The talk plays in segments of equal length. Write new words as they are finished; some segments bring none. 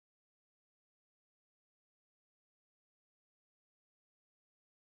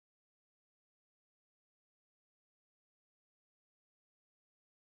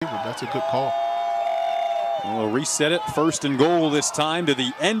That's a good call. We'll reset it. 1st and goal this time to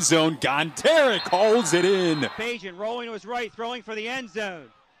the end zone. Gonteric holds it in. Bagent rolling to his right, throwing for the end zone.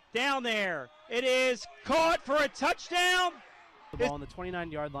 Down there. It is caught for a touchdown. The ball on the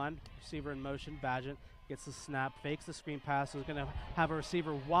 29-yard line. Receiver in motion. Bagent gets the snap, fakes the screen pass. So he's going to have a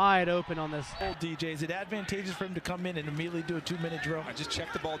receiver wide open on this. DJ, is it advantageous for him to come in and immediately do a 2-minute drill? I just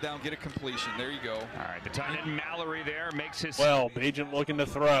check the ball down, get a completion. There you go. All right, the tight end Mallory there makes his. Well, Bagent looking to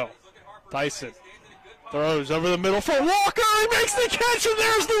throw. Tyson throws over the middle for Walker. He makes the catch, and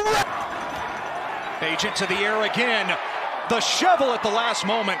there's the run. Bagent to the air again. The shovel at the last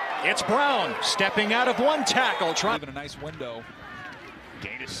moment. It's Brown stepping out of one tackle. Trying a nice window.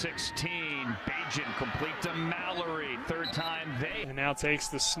 Gain of 16. Bagent complete to Mallory. 3rd time they. And now takes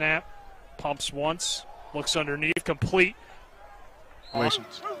the snap, pumps once, looks underneath, complete.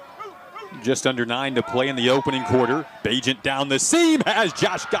 Just under 9 to play in the opening quarter. Bagent down the seam has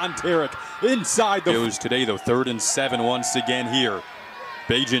Josh Gonteric inside the. Goes today though, 3rd and 7 once again here.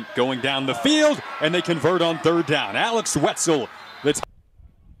 Bagent going down the field, and they convert on 3rd down. Alex Wetzel.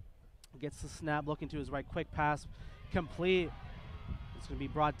 Gets the snap, looking to his right, quick pass, complete. It's going to be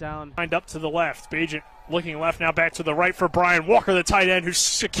brought down. Lined up to the left. Bagent looking left, now back to the right for Brian Walker, the tight end, who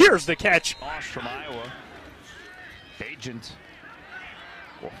secures the catch. Bosch from Iowa. Bagent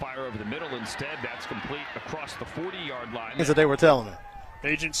will fire over the middle instead. That's complete across the 40-yard line. That's what they were telling him.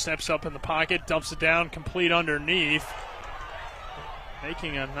 Bagent steps up in the pocket, dumps it down, complete underneath.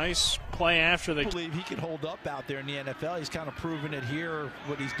 Making a nice play after the. I believe he can hold up out there in the NFL. He's kind of proven it here,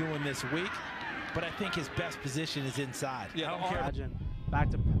 what he's doing this week. But I think his best position is inside. Yeah, I don't care.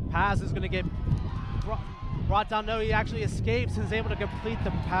 Back to pass is going to get brought down. No, he actually escapes and is able to complete the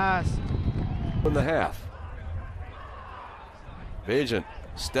pass. In the half. Bagent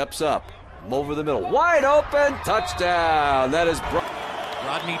steps up, over the middle, wide open, touchdown. That is.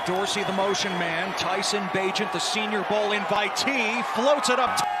 Rodney Dorsey, the motion man. Tyson Bagent, the Senior Bowl invitee, floats it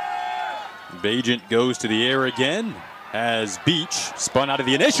up. Bagent goes to the air again as Beach spun out of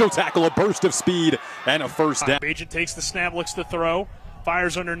the initial tackle, a burst of speed and a 1st down. Bagent takes the snap, looks to throw,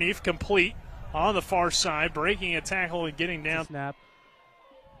 fires underneath, complete on the far side, breaking a tackle and getting down. Snap.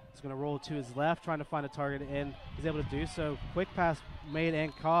 He's going to roll to his left, trying to find a target, and he's able to do so. Quick pass made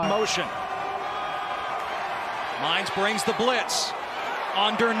and caught. Motion. Mines brings the blitz.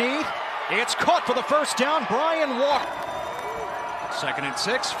 Underneath, it's caught for the 1st down. Brian Walker. 2nd and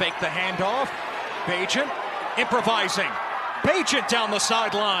 6, fake the handoff. Bagent improvising. Bagent down the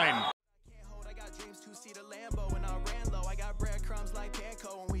sideline. I got dreams to see the Lambo and I ran low. I got breadcrumbs like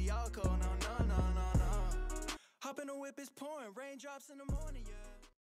Panko and we all go. No. Hop in the whip is pouring, raindrops in the morning, yeah.